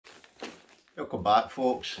Welcome back,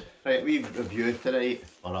 folks. Right, we've reviewed tonight,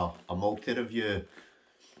 or a multi-review.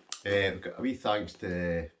 We've got a wee thanks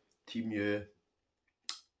to Temu.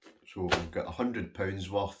 So we've got £100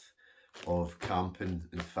 worth of camping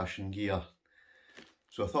and fishing gear.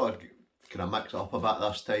 So I thought I'd kind of mix it up a bit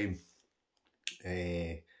this time.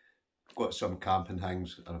 I've got some camping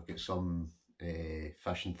things and I've got some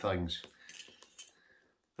fishing things.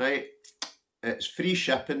 Right, it's free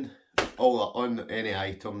shipping on any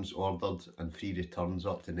items ordered and free returns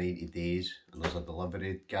up to 90 days, and there's a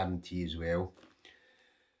delivery guarantee as well.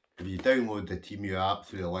 If you download the Temu app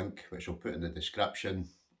through the link, which I'll put in the description,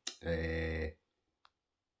 I'll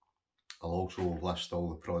also list all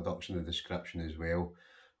the products in the description as well.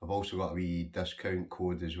 I've also got a wee discount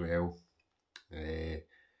code as well.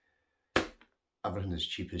 Everything is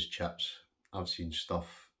cheap as chips. I've seen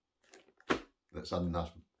stuff that's in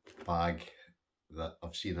this bag that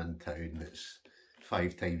I've seen in town that's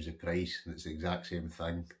 5 times the price, and it's the exact same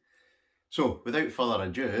thing. So without further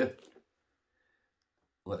ado,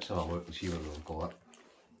 let's have a look and see what we've got.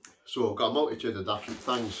 So I've got a multitude of different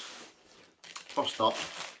things. First up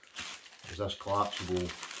is this collapsible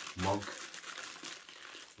mug.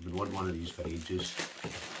 I've been wanting one of these for ages.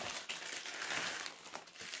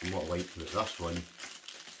 And what I like about this one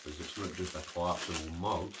is it's not just a collapsible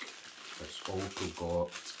mug, it's also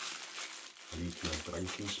got a wee kind of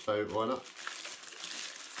drinking spout on it.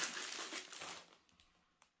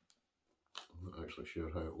 I'm not actually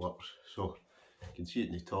sure how it works. So you can see it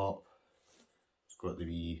in the top, it's got the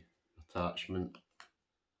wee attachment.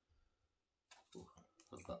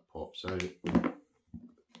 That pops out,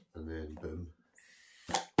 and then boom,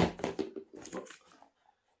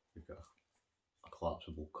 you've got a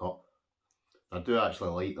collapsible cup. I do actually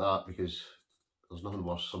like that because there's nothing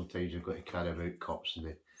worse. Sometimes you've got to carry about cups and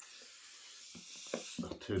they're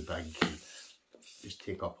too big and just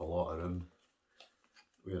take up a lot of room,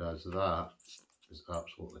 whereas that is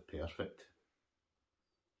absolutely perfect.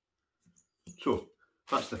 So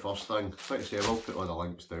that's the first thing. Like I say, I'll put all the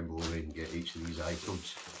links down below where you can get each of these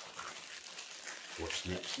items. What's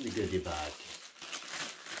next in the goodie bag?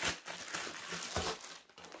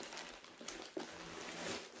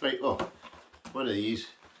 Right, oh, one of these,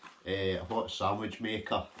 a hot sandwich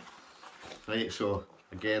maker. Right, so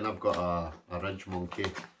again I've got a ridge monkey,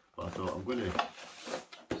 but I thought I'm going to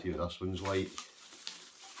see what this one's like.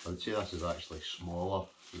 I'd say this is actually smaller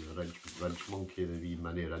than the ridge monkey, the wee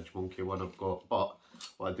mini ridge monkey one I've got, but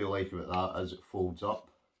what I do like about that is it folds up.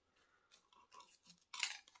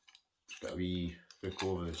 It's got a wee hook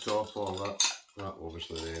over the top of it, that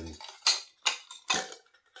obviously then.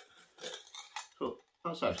 So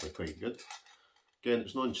that's actually quite good. Again,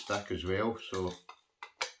 it's non-stick as well, so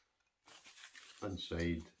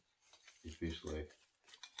inside is basically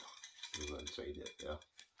inside it there.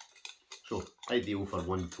 So ideal for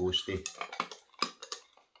one toasty,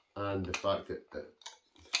 and the fact that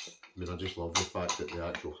I mean, I just love the fact that the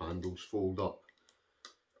actual handles fold up.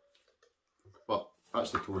 But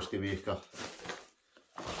that's the toasty maker.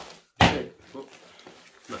 Okay, well,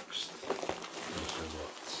 next.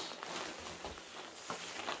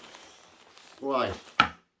 Why?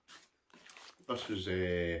 This was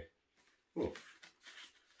oh,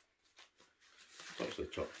 I've actually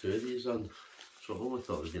chucked 2 of these in, so I only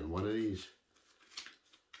thought I was getting 1 of these,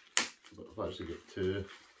 but I've actually got 2,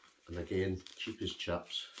 and again, cheap as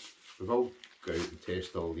chips. We've all got out and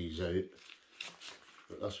test all these out,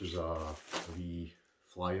 but this was a wee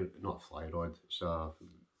not fly rod, it's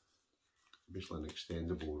basically an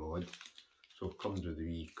extendable rod. So it comes with the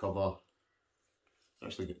wee cover.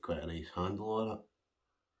 Actually got quite a nice handle on it.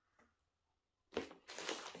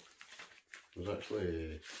 I was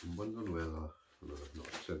actually wondering whether, no,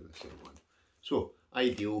 it's in the same one. So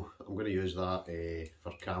ideal, I'm going to use that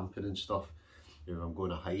for camping and stuff. If I'm going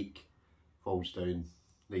to hike, falls down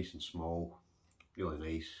nice and small, really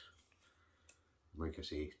nice. Like I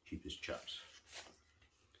say, cheap as chips.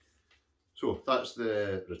 So that's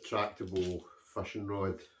the retractable fishing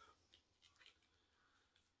rod.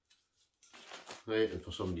 Right, and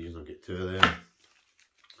for some reason I've got 2 of them.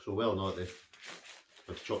 So whether or not they've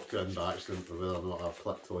chucked in by accident, or whether or not I've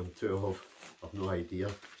clicked on 2 of, I've no idea.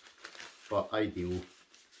 But ideal,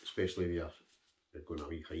 especially if you're going on a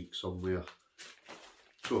wee hike somewhere.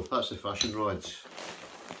 So that's the fishing rods.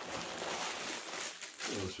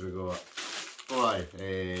 What else have we got? Oh aye,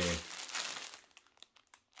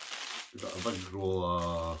 we've got a big roll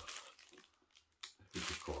of, what do you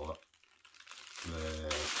call it?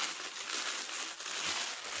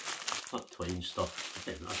 That twine stuff, I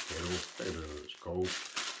think that's terrible, I don't know what it's called.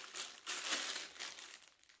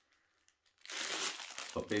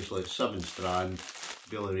 But basically it's 7 strand,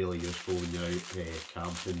 really useful when you're out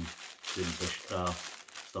camping, doing bushcraft,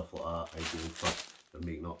 stuff like that, ideal for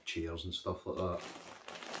making up chairs and stuff like that.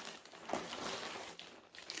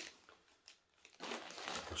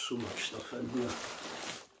 There's so much stuff in here.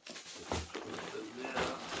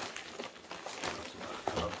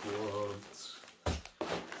 Cardboard.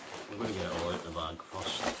 I'm going to get it all out the bag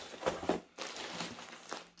first.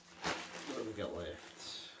 What have we got left?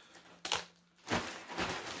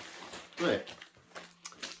 Right.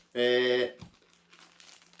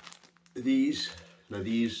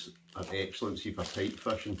 These are excellent, see, for tight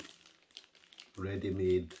fishing.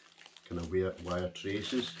 Ready-made kind of wire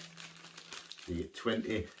traces. You get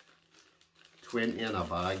 20 in a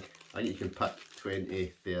bag. I think you can pick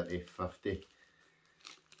 20, 30, 50.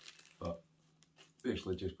 But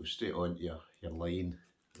basically just go straight onto your line,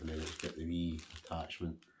 and then it's got the wee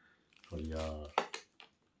attachment for your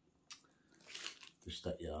to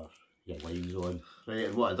stick your lines on. Right,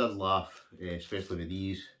 and what I did laugh, especially with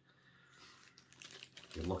these,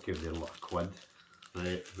 you're lucky if they're like a quid,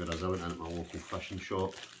 right? Whereas I went into my local fishing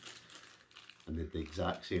shop and they did the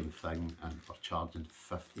exact same thing and were charging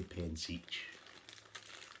 50p each.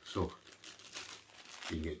 So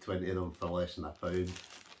you can get 20 of them for less than £1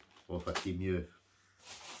 off a Temu.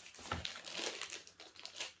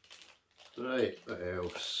 Right, what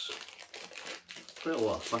else? Quite a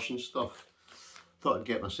lot of fishing stuff. Thought I'd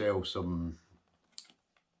get myself some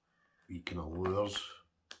wee kind of lures.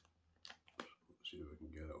 Let's see if I can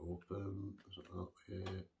get it open. Is it that way?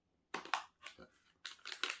 Yeah.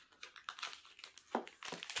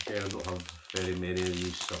 Okay, I don't have very many of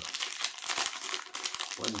these, so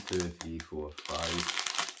 1, 2, 3, 4, 5.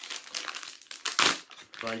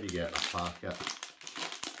 5 you get in a packet.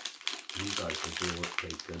 These actually do look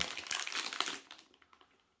quite good.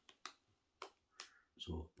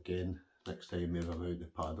 So again, next time maybe I'm out the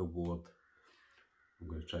paddle board, I'm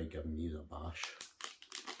going to try giving these a bash.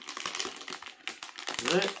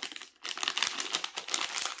 Right.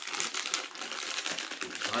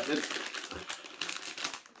 Excited.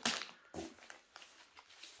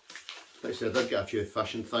 Like I said, I did get a few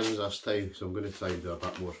fishing things this time, so I'm going to try and do a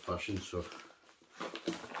bit more fishing. So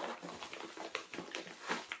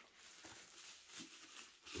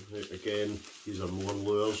right, again, these are more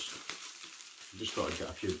lures. I just thought I'd get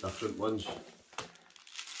a few different ones.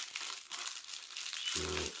 So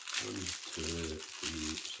 1, 2,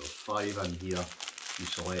 3, so 5 in here, the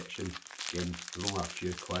selection. Again, they're only a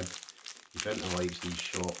few quid. You tend to like these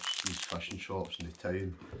shops, these fishing shops in the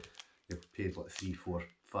town. You've paid like £3, £4,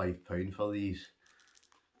 £5 for these.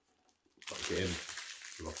 But again,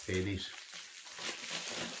 they were pennies.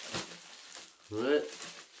 Right,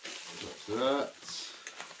 that's that.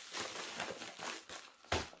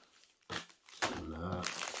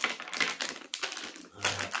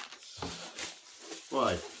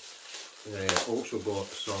 Why? Also got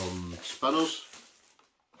some spinners.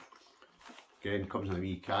 Again, comes in a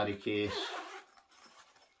wee carry case.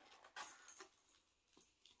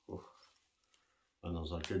 Oh, and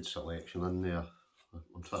there's a good selection in there.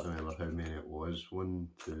 I'm trying to remember how many it was. 1,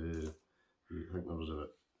 2, 3, I think there was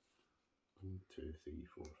about 1, 2, 3,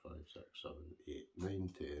 4, 5, 6, 7, 8,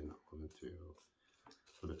 9, 10, 11, 12.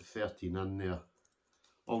 So about 13 in there.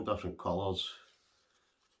 All different colours.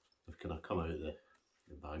 They've kind of come out of the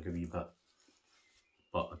bag a wee bit,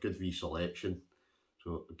 but a good wee selection.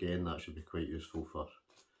 So again, that should be quite useful for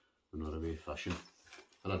when we're away fishing.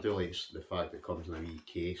 And I do like the fact that it comes in a wee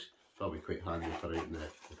case, so that'll be quite handy for out in the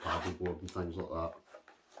paddle board and things like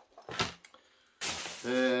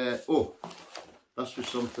that. Oh, this was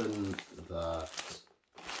something that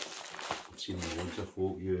I've seen loads of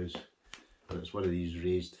folk use, and it's one of these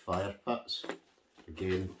raised fire pits.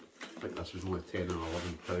 Again, I think this was only £10 or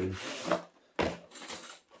 £11.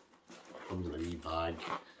 Comes in a wee bag.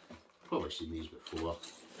 Probably seen these before.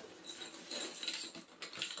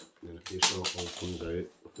 And then it basically all comes out.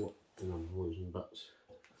 And I'm losing bits.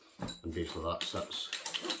 And basically that sits,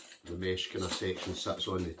 the mesh kind of section sits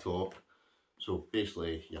on the top. So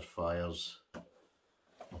basically your fire's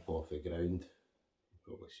up off the ground. You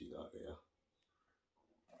probably see that there.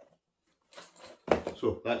 So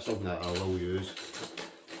that's something that I will use,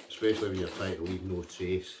 especially when you're trying to leave no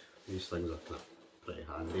trace. These things are kind of pretty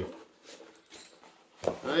handy.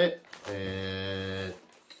 Right,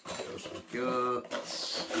 what else we got?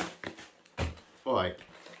 Oh, aye.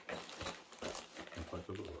 In fact, I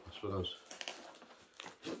don't know what this one is.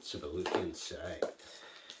 Let's have a look inside.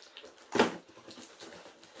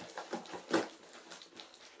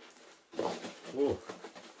 Oh,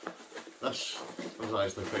 this I was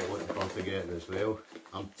actually quite looking forward to getting as well.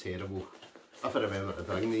 I'm terrible. If I remember to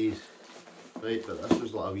bring these. Right, but this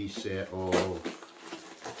was like a wee set of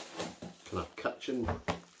kind of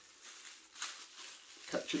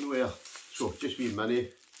kitchenware. So just wee mini.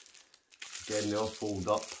 Again, they'll fold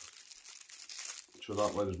up. So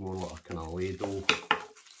that one's more like a kind of ladle.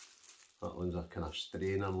 That one's a kind of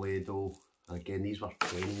strainer ladle. Again, these were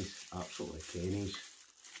pennies, absolutely pennies.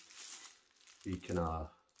 You kind of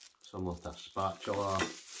similar to a spatula.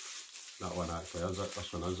 That one actually is it.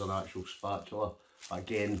 This one is an actual spatula.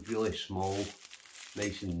 Again, really small,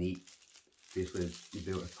 nice and neat. Basically, you'll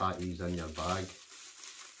be able to pack these in your bag.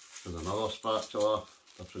 There's another spatula,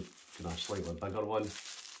 different, kind of slightly bigger one.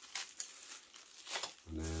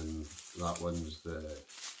 And then that one's the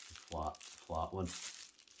flat one.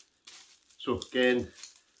 So again,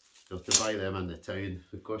 you have to buy them in the town.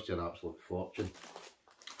 They cost you an absolute fortune.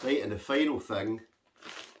 Right, and the final thing,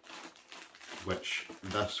 which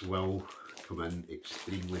this will come in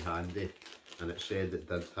extremely handy, and it said it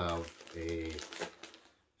did have a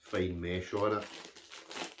fine mesh on it.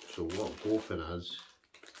 So what I'm hoping is,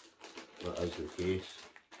 that is the case.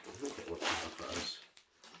 I think it looks as if it is.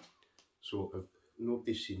 So if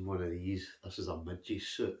nobody's seen one of these, this is a midgie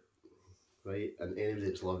suit, right? And anybody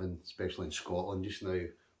that's living, especially in Scotland just now,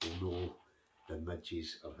 will know the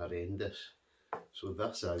midgies are horrendous. So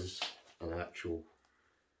this is an actual,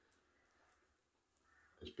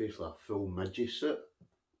 it's basically a full midgie suit.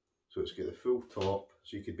 So it's got the full top,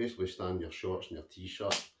 so you could basically stand in your shorts and your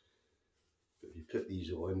t-shirt. But if you put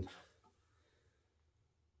these on,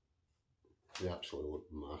 they actually look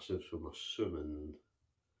massive. So I'm assuming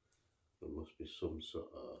there must be some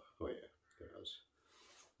sort of, oh yeah, there it is.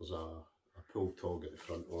 There's a pull tog at the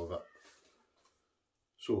front of it.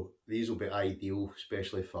 So these will be ideal,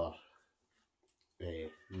 especially for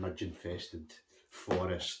midge infested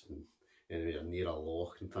forest and anyway, you're near a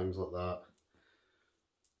loch and things like that.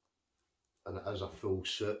 And it is a full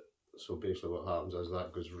suit, so basically what happens is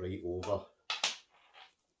that goes right over.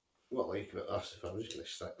 What I like about this, if I'm just going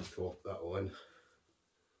to stick the top of that on.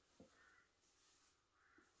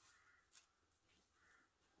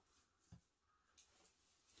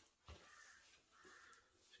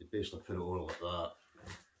 So you basically put it on like that.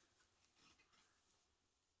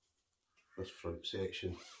 This front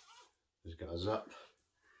section has got a zip.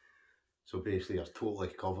 So basically you're totally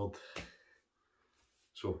covered.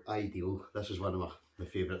 So ideal. This is one of my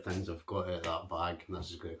favourite things I've got out of that bag, and this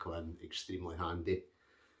is going to come in extremely handy.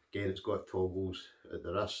 Again, it's got toggles at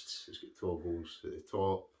the wrists, it's got toggles at the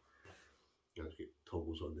top, and it's got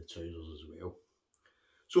toggles on the trousers as well.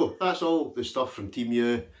 So that's all the stuff from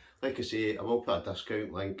Temu. Like I say, I will put a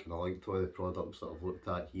discount link and a link to all the products that I've looked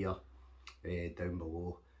at here down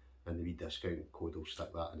below, and the wee discount code will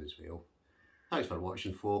stick that in as well. Thanks for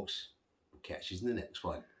watching, folks. We'll catch you in the next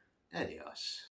one. Adios.